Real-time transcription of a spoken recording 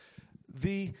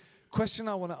The question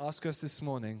I want to ask us this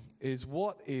morning is,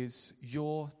 what is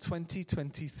your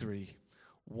 2023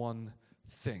 one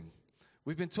thing?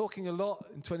 We've been talking a lot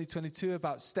in 2022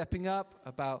 about stepping up,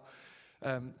 about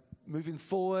moving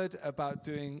forward, about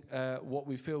doing what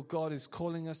we feel God is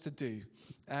calling us to do.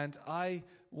 And I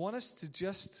want us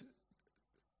to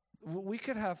we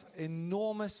could have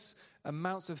enormous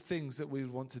amounts of things that we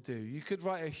would want to do. You could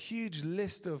write a huge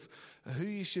list of who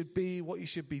you should be, what you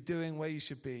should be doing, where you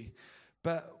should be.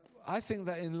 But I think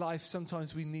that in life,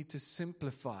 sometimes we need to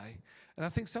simplify. And I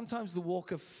think sometimes the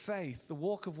walk of faith, the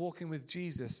walk of walking with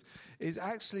Jesus, is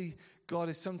actually, God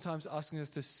is sometimes asking us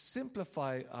to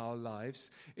simplify our lives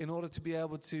in order to be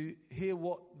able to hear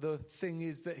what the thing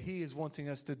is that he is wanting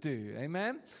us to do.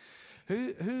 Amen?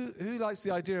 Who likes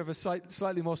the idea of a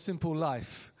slightly more simple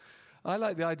life? I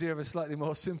like the idea of a slightly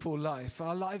more simple life.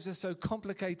 Our lives are so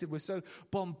complicated. We're so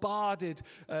bombarded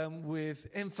with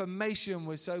information.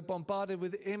 We're so bombarded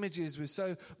with images. We're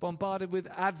so bombarded with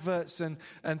adverts and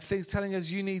things telling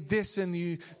us you need this and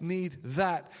you need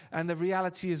that. And the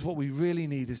reality is what we really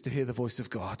need is to hear the voice of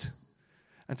God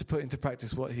and to put into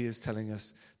practice what he is telling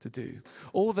us to do.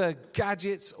 All the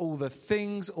gadgets, all the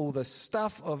things, all the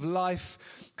stuff of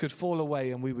life could fall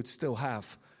away and we would still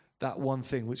have that one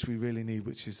thing which we really need,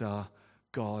 which is our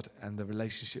God and the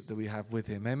relationship that we have with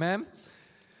him. Amen?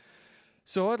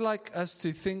 So I'd like us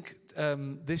to think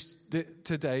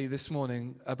this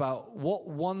morning, about what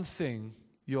one thing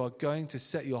you are going to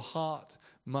set your heart,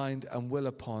 mind, and will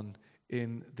upon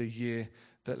in the year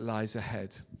that lies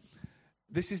ahead.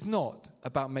 This is not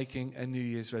about making a New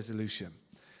Year's resolution.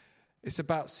 It's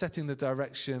about setting the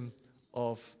direction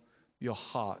of your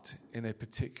heart in a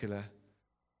particular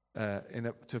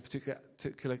to a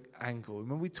particular angle. And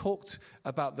when we talked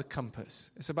about the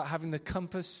compass, it's about having the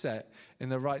compass set in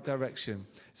the right direction.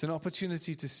 It's an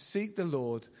opportunity to seek the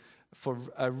Lord for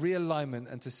a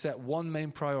realignment and to set one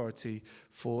main priority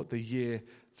for the year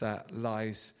that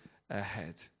lies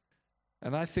ahead.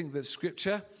 And I think that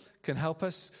Scripture can help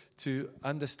us to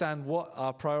understand what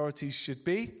our priorities should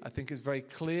be. I think it's very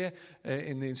clear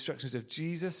in the instructions of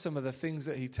Jesus, some of the things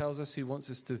that he tells us he wants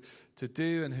us to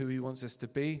do and who he wants us to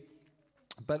be.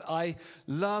 But I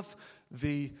love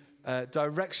the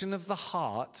direction of the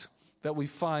heart that we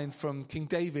find from King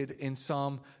David in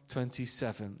Psalm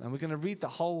 27. And we're going to read the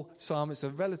whole psalm. It's a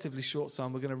relatively short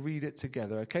psalm. We're going to read it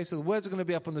together. Okay, so the words are going to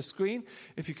be up on the screen.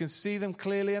 If you can see them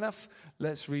clearly enough,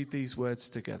 let's read these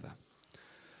words together.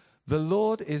 The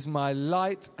Lord is my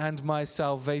light and my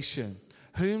salvation.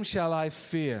 Whom shall I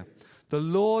fear? The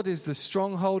Lord is the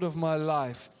stronghold of my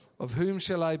life. Of whom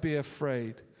shall I be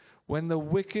afraid? When the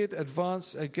wicked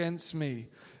advance against me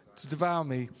to devour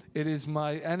me, it is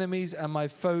my enemies and my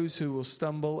foes who will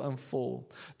stumble and fall.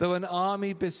 Though an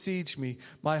army besiege me,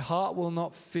 my heart will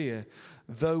not fear.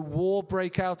 Though war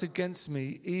break out against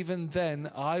me, even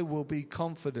then I will be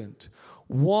confident.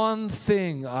 One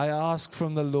thing I ask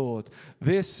from the Lord,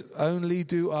 this only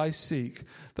do I seek,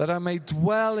 that I may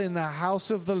dwell in the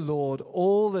house of the Lord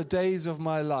all the days of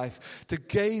my life, to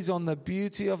gaze on the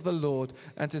beauty of the Lord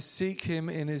and to seek him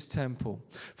in his temple.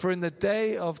 For in the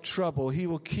day of trouble he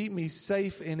will keep me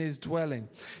safe in his dwelling.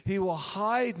 He will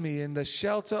hide me in the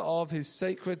shelter of his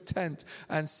sacred tent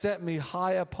and set me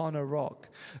high upon a rock.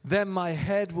 Then my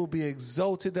head will be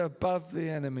exalted above the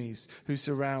enemies who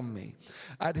surround me.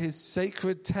 At his sacred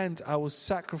tent I will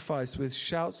sacrifice with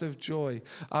shouts of joy.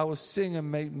 I will sing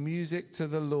and make music to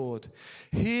the Lord.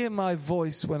 Hear my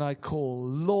voice when I call.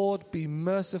 Lord, be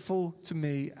merciful to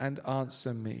me and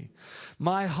answer me.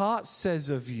 My heart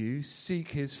says of you, seek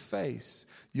his face.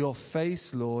 Your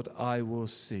face, Lord, I will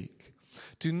seek.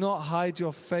 Do not hide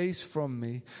your face from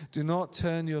me. Do not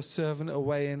turn your servant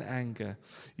away in anger.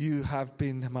 You have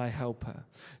been my helper.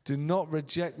 Do not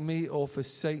reject me or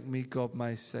forsake me, God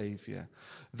my Savior.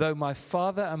 Though my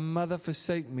father and mother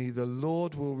forsake me, the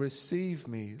Lord will receive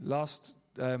me. Last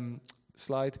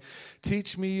slide.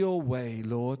 Teach me your way,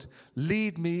 Lord.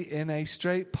 Lead me in a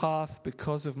straight path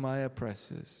because of my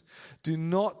oppressors. Do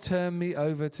not turn me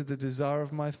over to the desire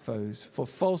of my foes, for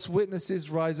false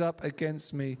witnesses rise up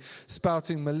against me,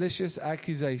 spouting malicious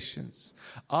accusations.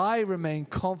 I remain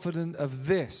confident of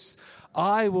this.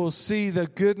 I will see the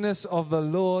goodness of the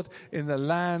Lord in the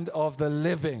land of the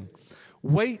living.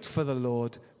 Wait for the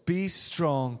Lord. Be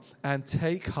strong and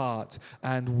take heart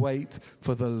and wait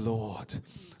for the Lord.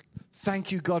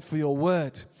 Thank you, God, for your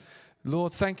word.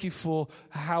 Lord, thank you for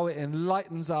how it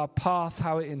enlightens our path,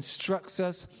 how it instructs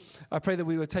us. I pray that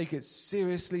we would take it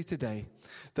seriously today,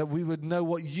 that we would know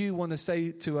what you want to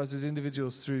say to us as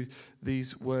individuals through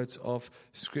these words of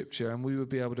Scripture, and we would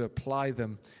be able to apply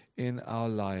them in our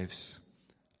lives.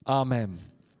 Amen.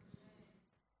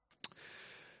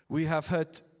 We have heard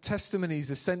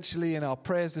testimonies essentially in our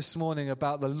prayers this morning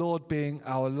about the Lord being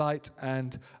our light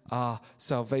and our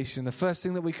salvation. The first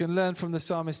thing that we can learn from the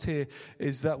psalmist here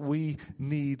is that we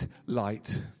need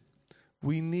light.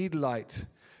 We need light.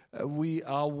 We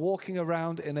are walking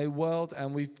around in a world,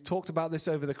 and we've talked about this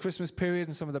over the Christmas period,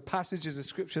 and some of the passages of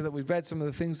Scripture that we've read, some of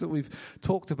the things that we've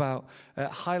talked about,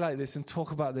 highlight this and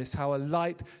talk about this, how a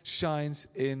light shines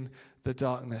in the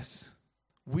darkness.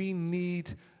 We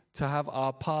need to have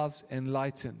our paths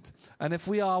enlightened. And if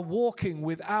we are walking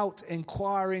without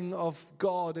inquiring of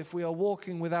God, if we are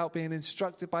walking without being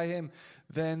instructed by Him,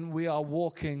 then we are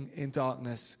walking in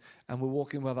darkness, and we're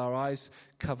walking with our eyes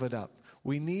covered up.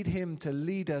 We need Him to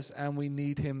lead us, and we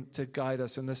need Him to guide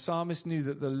us. And the psalmist knew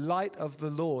that the light of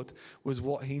the Lord was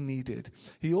what he needed.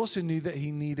 He also knew that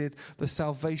he needed the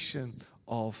salvation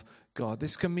of God.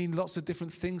 This can mean lots of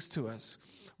different things to us.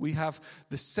 We have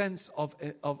the sense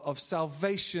of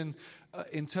salvation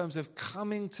in terms of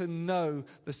coming to know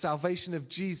the salvation of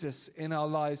Jesus in our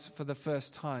lives for the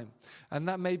first time. And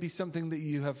that may be something that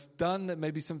you have done. That may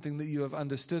be something that you have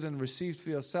understood and received for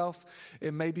yourself.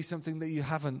 It may be something that you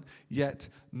haven't yet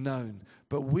known.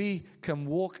 But we can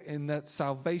walk in that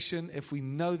salvation if we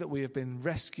know that we have been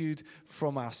rescued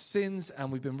from our sins,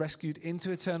 and we've been rescued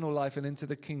into eternal life and into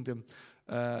the kingdom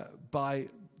by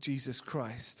Jesus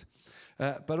Christ.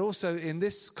 But also in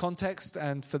this context,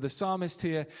 and for the psalmist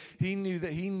here, he knew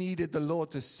that he needed the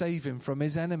Lord to save him from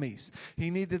his enemies.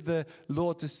 He needed the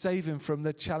Lord to save him from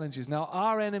the challenges. Now,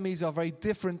 our enemies are very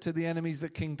different to the enemies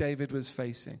that King David was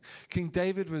facing. King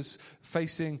David was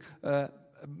facing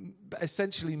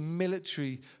essentially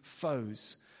military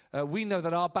foes. We know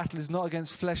that our battle is not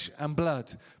against flesh and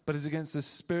blood, but is against the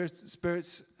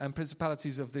spirits and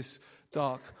principalities of this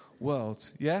dark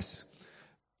world. Yes?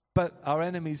 But our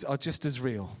enemies are just as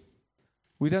real.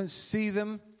 We don't see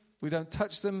them. We don't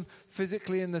touch them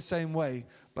physically in the same way.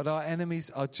 But our enemies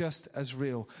are just as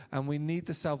real. And we need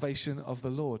the salvation of the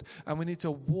Lord. And we need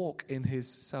to walk in His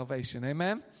salvation.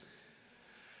 Amen?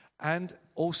 And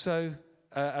also,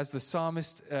 as the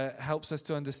psalmist helps us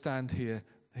to understand here,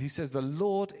 he says, the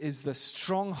Lord is the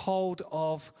stronghold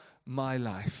of my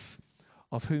life.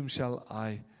 Of whom shall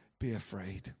I be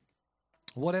afraid?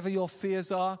 Whatever your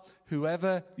fears are,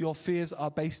 whoever your fears are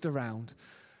based around,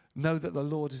 know that the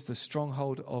Lord is the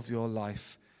stronghold of your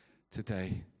life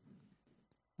today.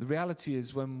 The reality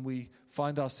is, when we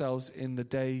find ourselves in the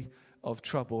day of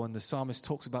trouble, and the psalmist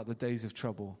talks about the days of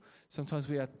trouble, sometimes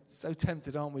we are so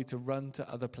tempted, aren't we, to run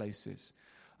to other places.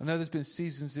 I know there's been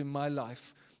seasons in my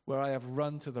life where I have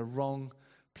run to the wrong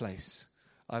place.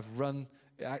 I've run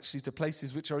actually to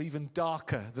places which are even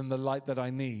darker than the light that I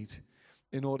need,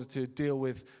 in order to deal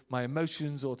with my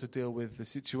emotions, or to deal with the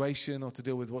situation, or to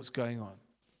deal with what's going on.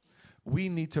 We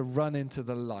need to run into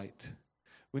the light.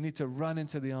 We need to run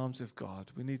into the arms of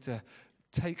God. We need to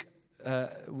take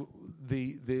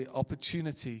the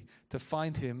opportunity to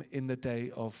find Him in the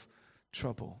day of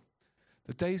trouble.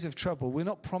 The days of trouble, we're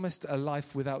not promised a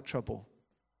life without trouble,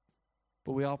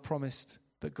 but we are promised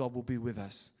that God will be with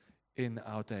us in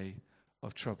our day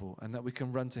of trouble, and that we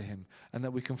can run to Him, and that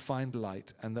we can find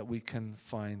light, and that we can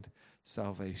find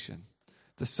salvation.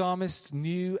 The psalmist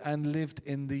knew and lived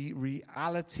in the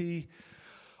reality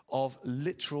of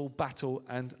literal battle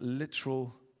and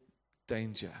literal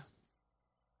danger.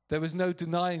 There was no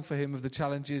denying for him of the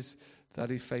challenges that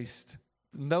he faced.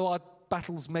 Though our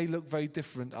battles may look very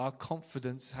different, our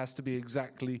confidence has to be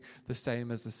exactly the same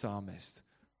as the psalmist.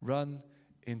 Run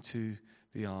into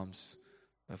the arms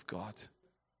of God.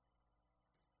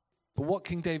 But what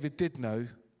King David did know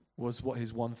was what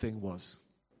his one thing was.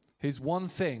 His one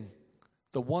thing,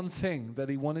 the one thing that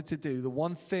he wanted to do, the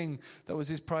one thing that was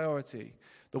his priority,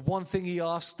 the one thing he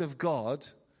asked of God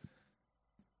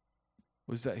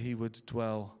was that he would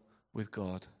dwell with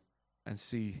God and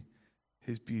see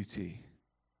His beauty.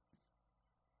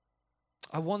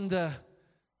 I wonder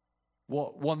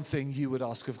what one thing you would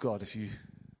ask of God if you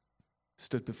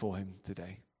stood before Him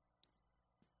today.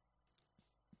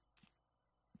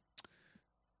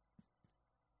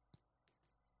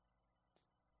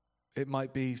 It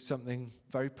might be something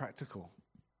very practical.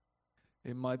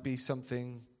 It might be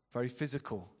something very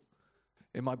physical.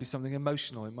 It might be something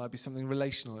emotional. It might be something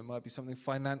relational. It might be something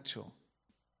financial.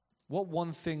 What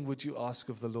one thing would you ask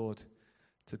of the Lord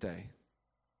today?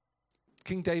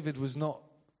 King David was not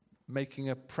making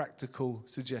a practical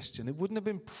suggestion. It wouldn't have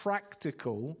been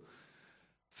practical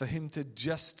for him to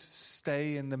just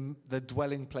stay in the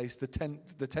dwelling place, the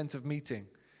tent of meeting.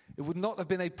 It would not have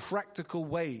been a practical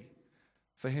way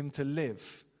for him to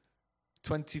live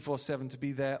 24/7, to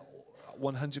be there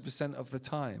 100% of the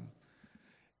time.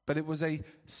 But it was a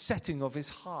setting of his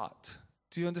heart.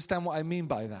 Do you understand what I mean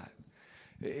by that?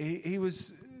 He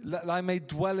was, I may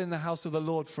dwell in the house of the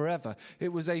Lord forever. It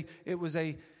was a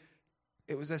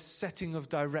setting of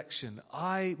direction.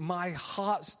 My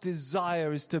heart's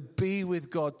desire is to be with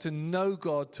God, to know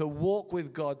God, to walk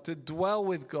with God, to dwell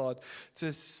with God,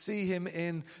 to see him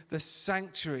in the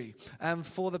sanctuary. And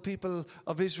for the people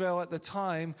of Israel at the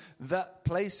time, that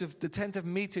place of the tent of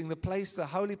meeting, the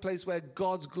holy place where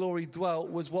God's glory dwelt,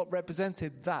 was what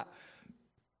represented that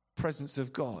presence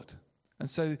of God. And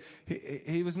so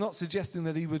he was not suggesting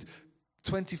that he would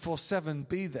 24/7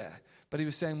 be there, but he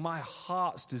was saying, my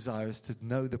heart's desire is to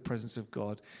know the presence of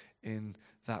God in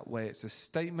that way. It's a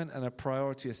statement and a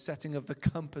priority, a setting of the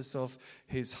compass of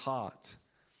his heart.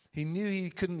 He knew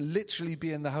he couldn't literally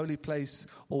be in the holy place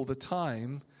all the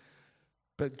time,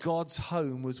 but God's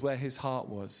home was where his heart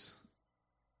was.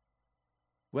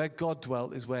 Where God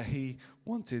dwelt is where he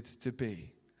wanted to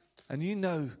be. And you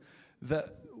know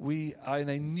that we are in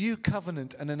a new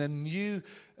covenant and in a new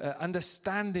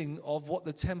understanding of what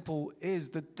the temple is.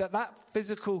 That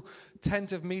physical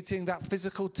tent of meeting, that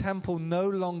physical temple no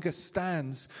longer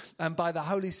stands. And by the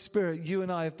Holy Spirit, you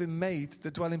and I have been made the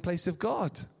dwelling place of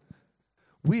God.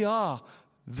 We are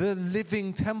the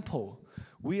living temple.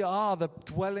 We are the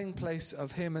dwelling place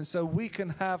of him. And so we can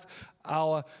have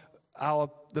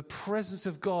the presence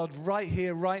of God right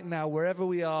here, right now, wherever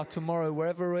we are tomorrow,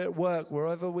 wherever we're at work,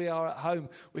 wherever we are at home,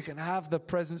 we can have the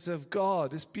presence of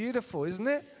God. It's beautiful, isn't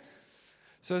it?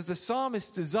 So as the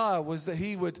psalmist's desire was that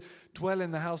he would dwell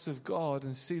in the house of God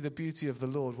and see the beauty of the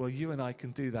Lord, well, you and I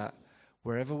can do that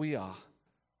wherever we are,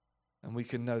 and we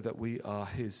can know that we are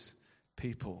his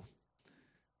people.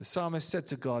 The psalmist said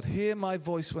to God, hear my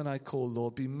voice when I call,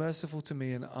 Lord. Be merciful to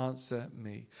me and answer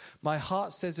me. My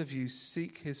heart says of you,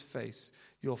 seek his face.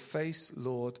 Your face,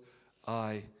 Lord,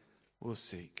 I will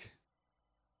seek.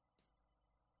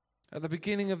 At the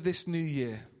beginning of this new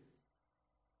year,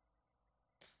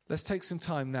 let's take some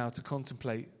time now to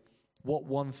contemplate what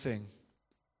one thing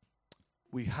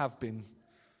we have been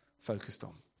focused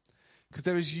on. Because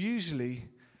there is usually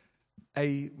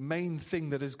a main thing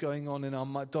that is going on in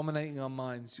our dominating our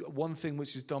minds, one thing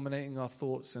which is dominating our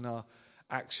thoughts and our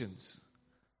actions.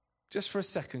 Just for a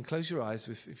second, close your eyes,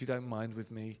 if you don't mind, with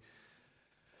me.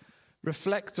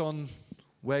 Reflect on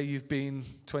where you've been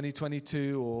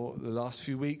 2022 or the last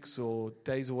few weeks or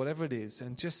days or whatever it is,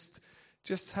 and just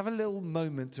have a little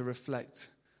moment to reflect.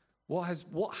 What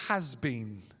has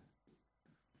been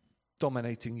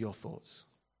dominating your thoughts?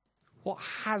 What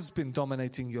has been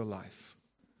dominating your life?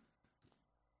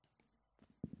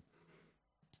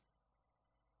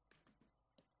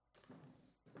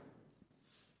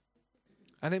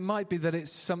 And it might be that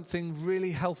it's something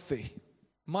really healthy.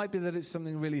 Might be that it's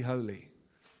something really holy.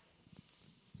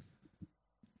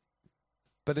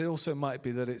 But it also might be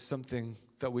that it's something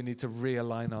that we need to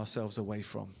realign ourselves away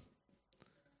from.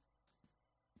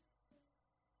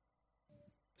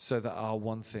 So that our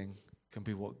one thing can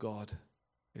be what God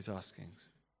is asking.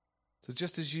 So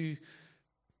just as you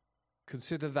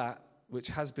consider that which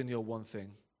has been your one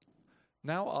thing,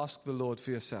 now ask the Lord for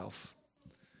yourself.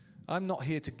 I'm not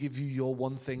here to give you your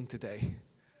one thing today.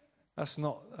 That's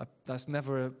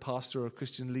never a pastor or a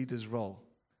Christian leader's role.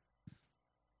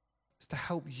 It's to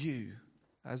help you,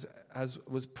 as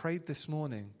was prayed this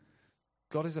morning.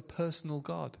 God is a personal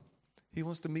God. He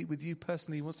wants to meet with you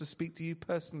personally. He wants to speak to you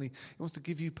personally. He wants to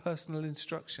give you personal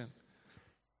instruction.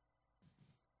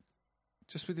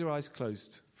 Just with your eyes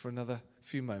closed for another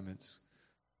few moments.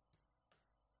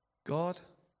 God,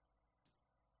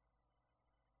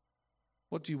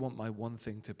 what do you want my one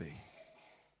thing to be?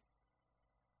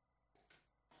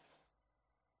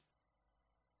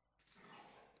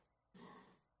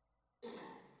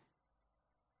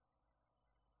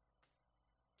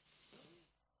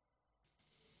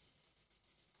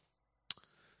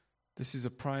 This is a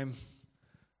prime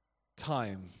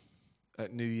time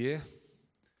at New Year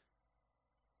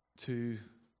to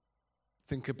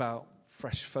think about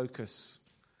fresh focus.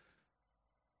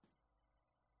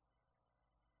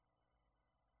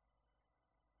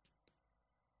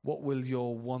 What will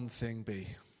your one thing be?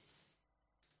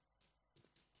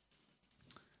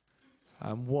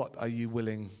 And what are you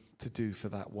willing to do for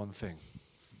that one thing?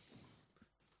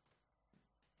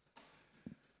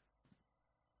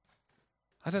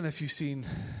 I don't know if you've seen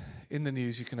in the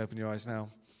news, you can open your eyes now,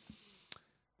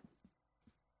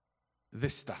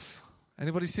 this stuff.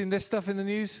 Anybody seen this stuff in the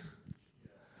news?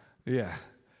 Yeah.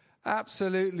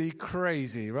 Absolutely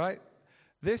crazy, right?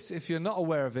 This, if you're not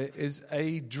aware of it, is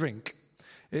a drink.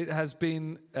 It has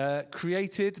been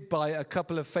created by a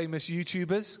couple of famous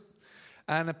YouTubers,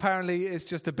 and apparently it's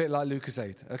just a bit like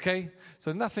Lucozade, okay?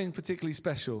 So nothing particularly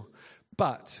special.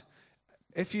 But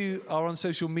If you are on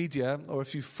social media or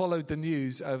if you followed the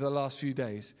news over the last few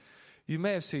days, you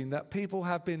may have seen that people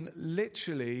have been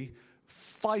literally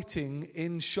fighting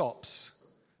in shops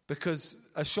because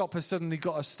a shop has suddenly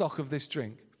got a stock of this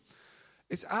drink.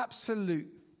 It's absolute.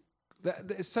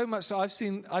 It's so much. So I've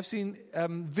seen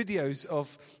videos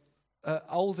of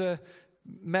older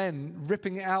men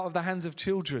ripping it out of the hands of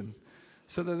children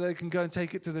so that they can go and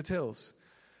take it to the tills.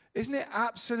 Isn't it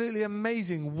absolutely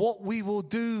amazing what we will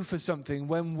do for something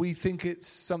when we think it's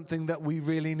something that we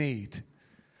really need?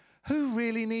 Who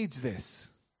really needs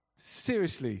this?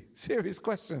 Seriously, serious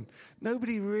question.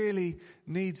 Nobody really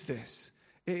needs this.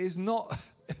 It is not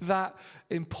that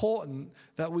important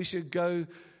that we should go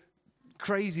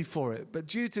crazy for it. But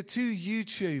due to 2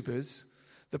 YouTubers,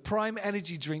 the Prime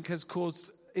energy drink has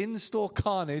caused in-store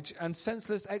carnage and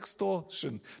senseless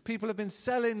extortion. People have been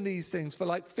selling these things for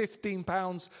like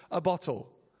 £15 a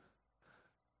bottle.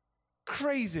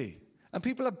 Crazy. And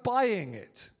people are buying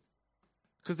it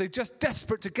because they're just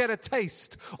desperate to get a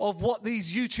taste of what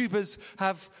these YouTubers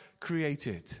have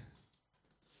created.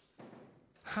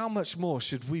 How much more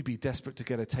should we be desperate to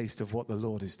get a taste of what the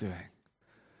Lord is doing?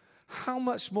 How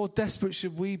much more desperate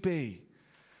should we be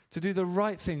to do the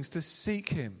right things, to seek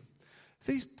him?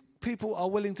 These people are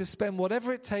willing to spend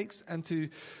whatever it takes and to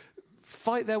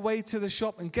fight their way to the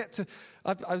shop and get to...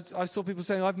 I saw people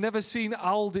saying, I've never seen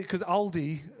Aldi, because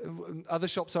Aldi, other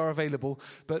shops are available,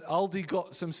 but Aldi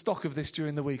got some stock of this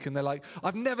during the week, and they're like,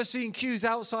 I've never seen queues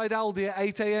outside Aldi at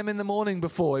 8 a.m. in the morning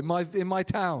before in my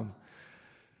town.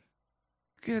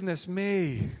 Goodness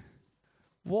me.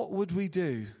 What would we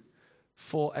do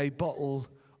for a bottle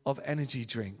of energy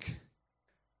drink?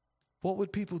 What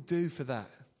would people do for that?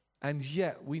 And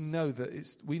yet we know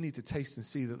that we need to taste and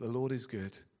see that the Lord is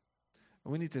good.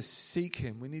 And we need to seek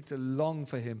him. We need to long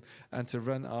for him and to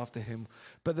run after him.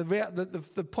 But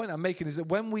the point I'm making is that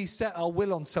when we set our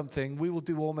will on something, we will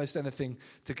do almost anything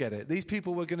to get it. These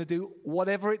people were going to do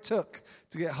whatever it took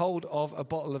to get hold of a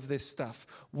bottle of this stuff.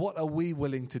 What are we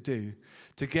willing to do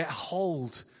to get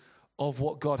hold of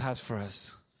what God has for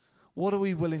us? What are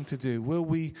we willing to do? Will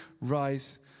we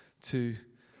rise to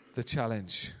the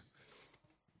challenge?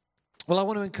 Well, I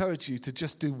want to encourage you to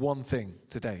just do one thing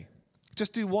today.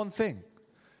 Just do one thing.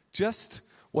 Just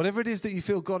whatever it is that you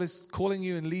feel God is calling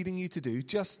you and leading you to do,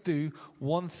 just do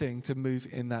one thing to move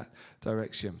in that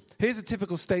direction. Here's a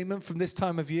typical statement from this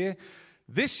time of year.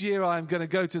 This year I'm going to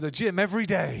go to the gym every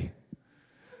day.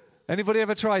 Anybody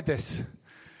ever tried this?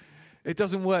 It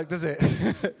doesn't work, does it?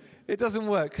 It doesn't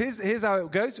work. Here's how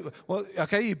it goes. Well,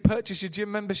 okay, you purchase your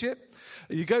gym membership.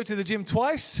 You go to the gym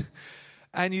twice,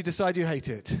 and you decide you hate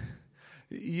it.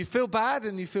 You feel bad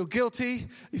and you feel guilty.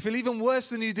 You feel even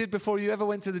worse than you did before you ever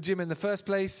went to the gym in the first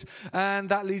place. And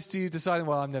that leads to you deciding,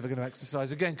 well, I'm never going to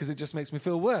exercise again because it just makes me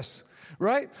feel worse,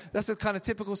 right? That's a kind of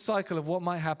typical cycle of what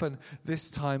might happen this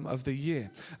time of the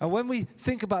year. And when we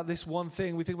think about this one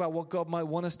thing, we think about what God might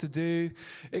want us to do,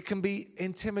 it can be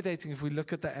intimidating if we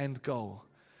look at the end goal.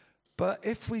 But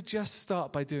if we just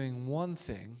start by doing one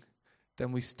thing,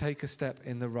 then we take a step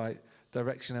in the right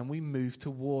direction and we move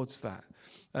towards that.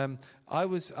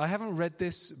 I haven't read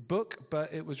this book,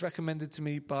 but it was recommended to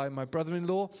me by my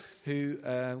brother-in-law who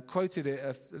quoted it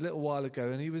a little while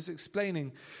ago, and he was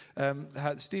explaining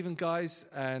how Stephen Guy's,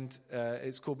 and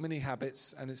it's called Mini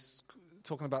Habits, and it's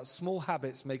talking about small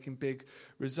habits making big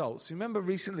results. You remember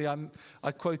recently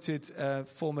I quoted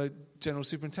former General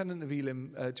Superintendent of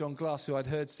Elim, John Glass, who I'd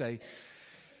heard say,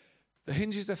 the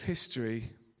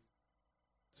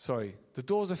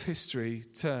doors of history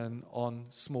turn on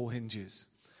small hinges.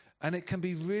 And it can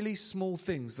be really small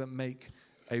things that make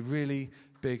a really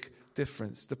big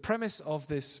difference. The premise of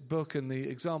this book and the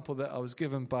example that I was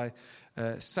given by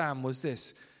Sam was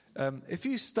this. If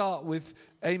you start with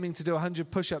aiming to do 100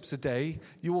 push-ups a day,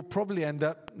 you will probably end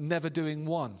up never doing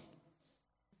one.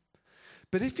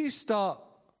 But if you start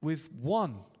with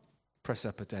one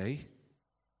press-up a day,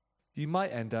 you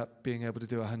might end up being able to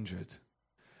do 100.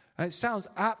 And it sounds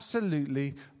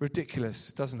absolutely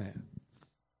ridiculous, doesn't it?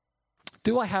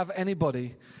 Do I have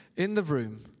anybody in the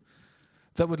room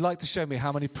that would like to show me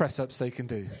how many press-ups they can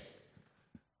do?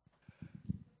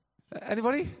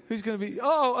 Anybody? Who's going to be...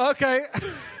 Oh, okay.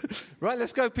 Right,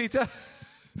 let's go, Peter.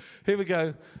 Here we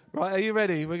go. Right, are you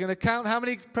ready? We're going to count how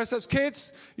many press-ups.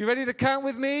 Kids, you ready to count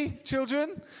with me?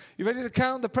 Children, you ready to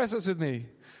count the press-ups with me?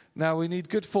 Now, we need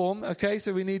good form, okay?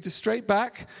 So we need to straight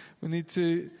back. We need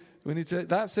to...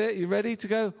 That's it. You ready to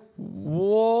go?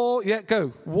 Whoa. Yeah, go.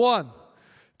 1,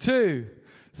 2,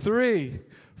 3,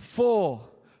 4,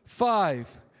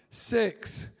 5,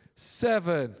 6,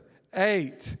 7,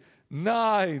 8,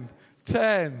 9,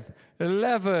 10,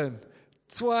 11,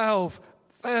 12,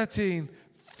 13,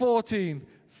 14,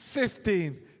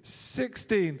 15,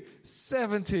 16,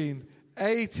 17,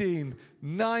 18,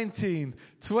 19,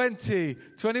 20,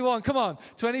 21, come on,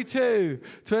 22,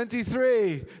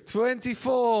 23,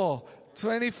 24,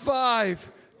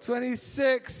 25,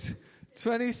 26,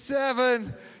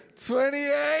 27,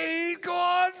 28, go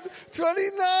on,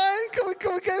 29, can we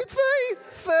get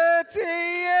 30,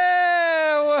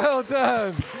 yeah, well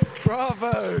done,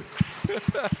 bravo.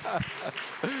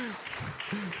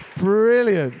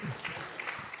 Brilliant.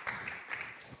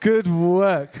 Good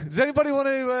work. Does anybody want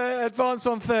to advance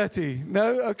on 30?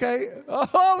 No? Okay.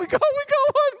 Oh, we got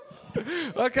one.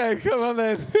 Okay, come on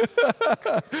then.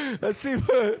 Let's see.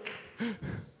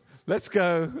 Let's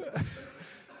go.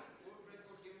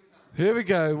 Here we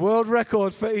go. World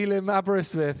record for Elim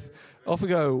Aberystwyth. Off we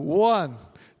go. 1,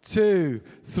 2,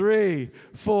 3,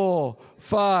 4,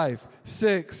 5,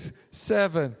 6,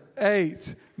 7,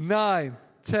 8, 9,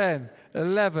 10,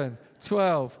 11,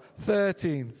 12,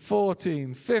 13,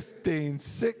 14, 15,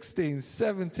 16,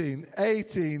 17,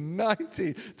 18,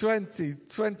 19, 20,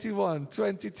 21,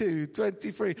 22,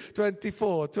 23,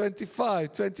 24,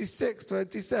 25, 26,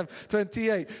 27,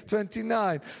 28,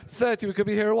 29, 30. We could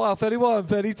be here a while. 31,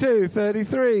 32,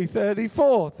 33,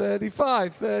 34,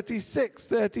 35, 36,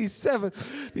 37,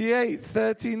 38,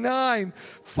 39,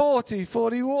 40,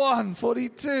 41,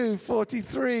 42,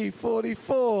 43,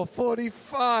 44,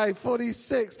 45,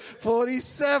 46,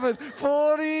 47,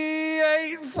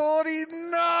 48,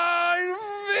 49,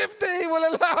 50.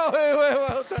 We'll allow it.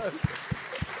 Well done.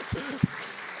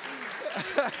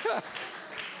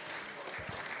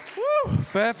 Woo,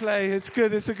 fair play. It's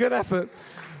good. It's a good effort.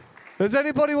 Does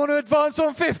anybody want to advance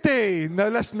on 50? No.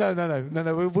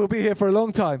 We'll be here for a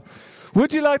long time.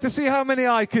 Would you like to see how many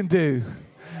I can do?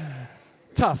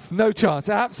 Tough. No chance.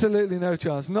 Absolutely no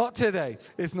chance. Not today.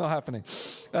 It's not happening.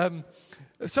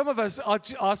 Some of us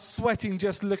are sweating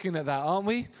just looking at that, aren't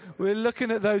we? We're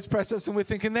looking at those press-ups and we're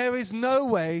thinking, there is no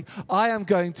way I am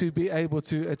going to be able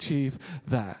to achieve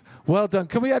that. Well done.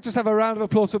 Can we just have a round of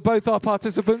applause for both our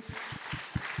participants?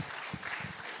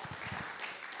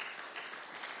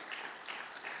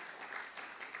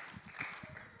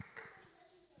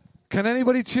 Can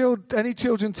any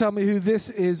children tell me who this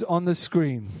is on the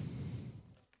screen?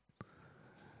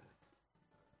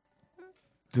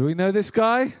 Do we know this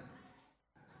guy?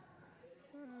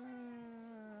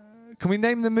 Can we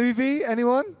name the movie?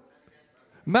 Anyone?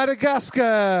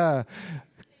 Madagascar.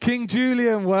 King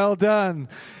Julian, well done.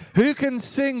 Who can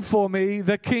sing for me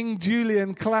the King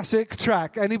Julian classic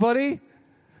track? Anybody?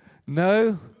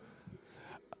 No?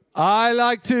 I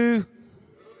like to...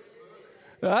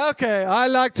 Okay, I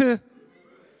like to...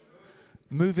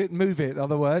 Move it,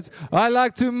 other words. I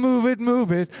like to move it.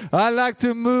 I like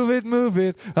to move it.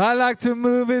 I like to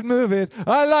move it.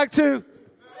 I like to...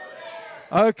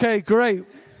 Okay, great.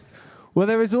 Well,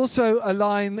 there is also a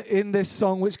line in this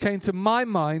song which came to my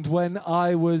mind when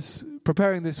I was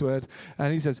preparing this word.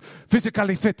 And he says,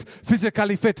 physically fit.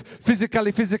 Physically fit.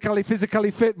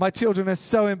 My children are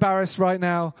so embarrassed right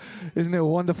now. Isn't it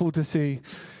wonderful to see?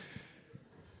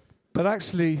 But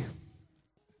actually,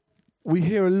 we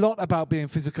hear a lot about being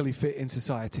physically fit in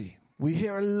society. We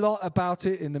hear a lot about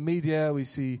it in the media. We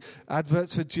see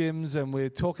adverts for gyms, and we're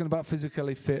talking about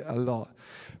physically fit a lot.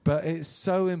 But it's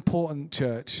so important,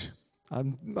 church.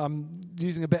 I'm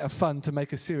using a bit of fun to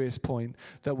make a serious point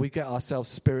that we get ourselves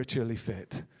spiritually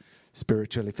fit.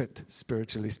 Spiritually fit.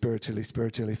 Spiritually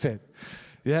fit.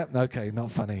 Yeah, okay, not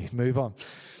funny. Move on.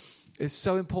 It's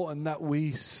so important that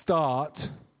we start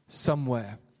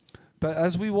somewhere. But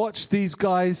as we watch these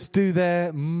guys do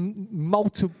their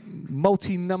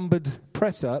multi-numbered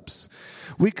press-ups,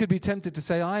 we could be tempted to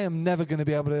say, I am never going to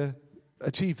be able to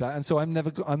achieve that, and so I'm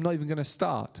not even going to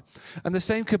start. And the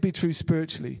same could be true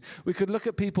spiritually. We could look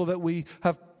at people that we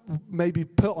have maybe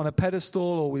put on a pedestal,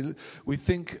 or we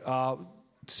think are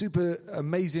super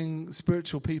amazing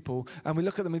spiritual people, and we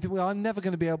look at them and think, well, I'm never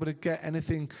going to be able to get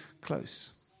anything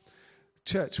close.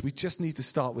 Church, we just need to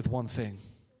start with one thing.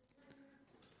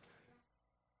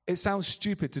 It sounds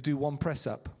stupid to do one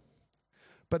press-up,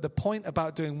 but the point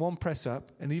about doing one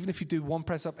press-up, and even if you do one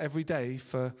press-up every day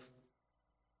for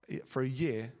a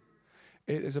year,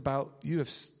 it is about you have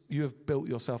built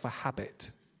yourself a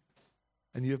habit,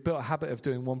 and you have built a habit of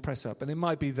doing one press-up. And it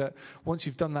might be that once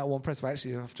you've done that one press-up,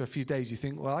 actually after a few days you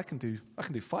think, well, I can do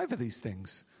 5 of these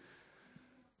things.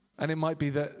 And it might be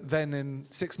that then in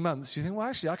 6 months you think, well,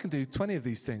 actually I can do 20 of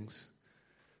these things,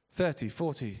 30,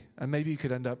 40, and maybe you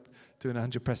could end up doing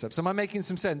 100 press-ups. Am I making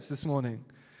some sense this morning?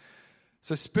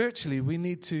 So spiritually, we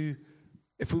need to,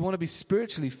 if we want to be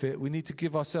spiritually fit, we need to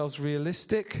give ourselves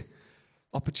realistic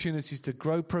opportunities to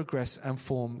grow, progress, and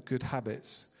form good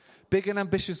habits. Big and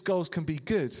ambitious goals can be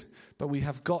good, but we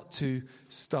have got to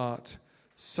start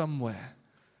somewhere.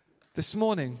 This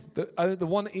morning, the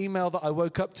one email that I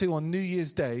woke up to on New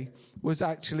Year's Day was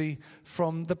actually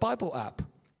from the Bible app.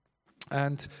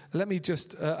 And let me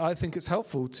just, I think it's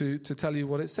helpful to tell you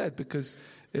what it said, because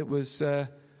it was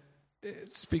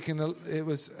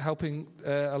helping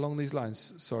along these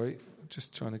lines. Sorry,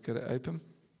 just trying to get it open.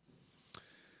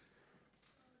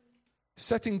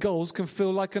 Setting goals can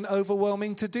feel like an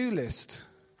overwhelming to-do list.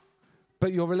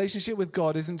 But your relationship with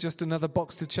God isn't just another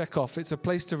box to check off. It's a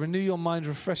place to renew your mind,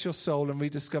 refresh your soul, and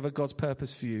rediscover God's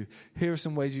purpose for you. Here are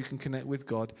some ways you can connect with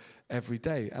God every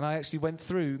day. And I actually went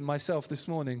through myself this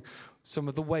morning some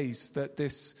of the ways that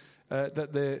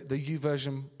that the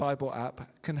YouVersion Bible app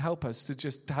can help us to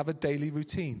just have a daily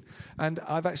routine. And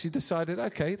I've actually decided,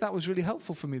 okay, that was really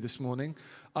helpful for me this morning.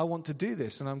 I want to do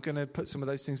this, and I'm going to put some of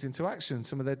those things into action,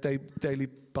 some of their daily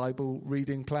Bible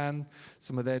reading plan,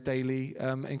 some of their daily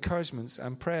encouragements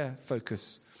and prayer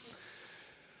focus.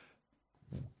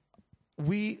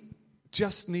 We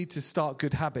just need to start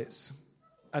good habits,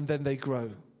 and then they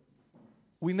grow.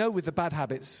 We know with the bad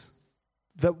habits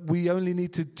that we only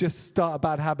need to just start a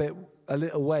bad habit a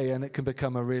little way and it can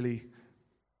become a really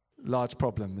large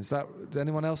problem. Does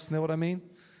anyone else know what I mean?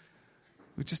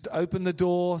 We just open the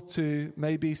door to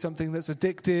maybe something that's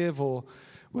addictive, or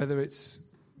whether it's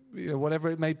whatever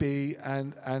it may be,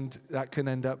 and that can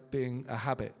end up being a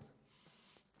habit.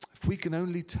 If we can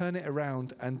only turn it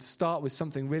around and start with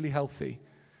something really healthy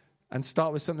and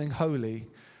start with something holy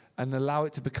and allow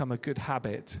it to become a good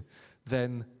habit,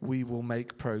 then we will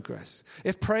make progress.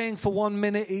 If praying for 1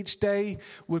 minute each day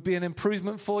would be an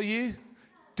improvement for you,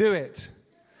 do it.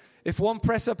 If one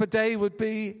press up a day would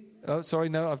be,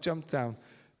 I've jumped down.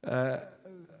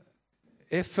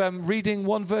 If reading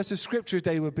one verse of scripture a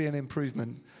day would be an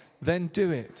improvement, then do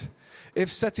it.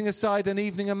 If setting aside an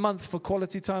evening a month for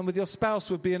quality time with your spouse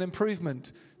would be an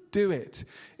improvement, do it.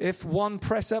 If one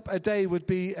press up a day would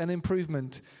be an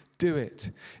improvement, do it.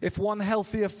 If one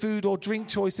healthier food or drink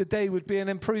choice a day would be an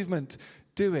improvement,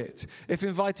 do it. If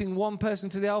inviting one person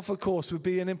to the Alpha course would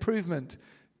be an improvement,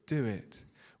 do it.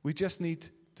 We just need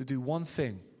to do one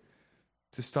thing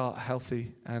to start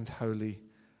healthy and holy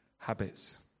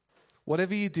habits.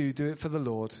 Whatever you do, do it for the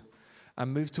Lord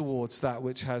and move towards that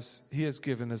which He has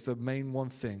given as the main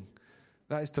one thing.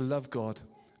 That is to love God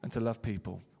and to love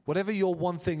people. Whatever your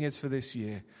one thing is for this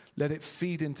year, let it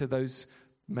feed into those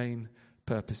main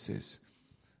purposes.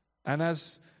 And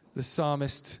as the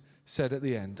psalmist said at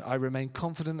the end, I remain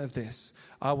confident of this.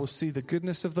 I will see the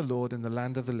goodness of the Lord in the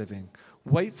land of the living.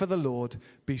 Wait for the Lord,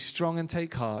 be strong and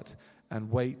take heart,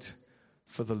 and wait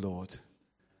for the Lord.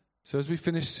 So as we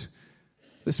finish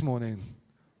this morning,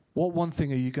 what one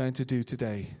thing are you going to do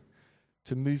today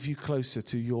to move you closer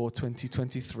to your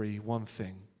 2023 one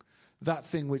thing? That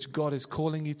thing which God is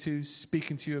calling you to,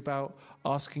 speaking to you about,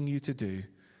 asking you to do.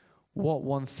 What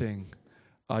one thing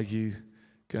are you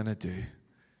going to do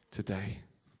today?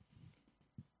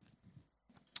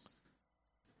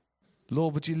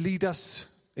 Lord, would you lead us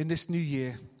in this new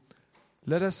year?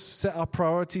 Let us set our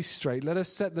priorities straight. Let us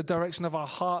set the direction of our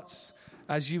hearts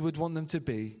as you would want them to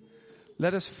be.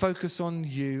 Let us focus on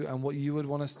you and what you would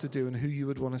want us to do and who you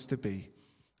would want us to be.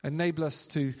 Enable us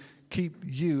to keep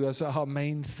you as our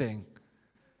main thing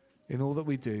in all that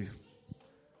we do.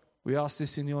 We ask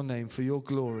this in your name for your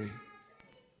glory.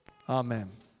 Amen.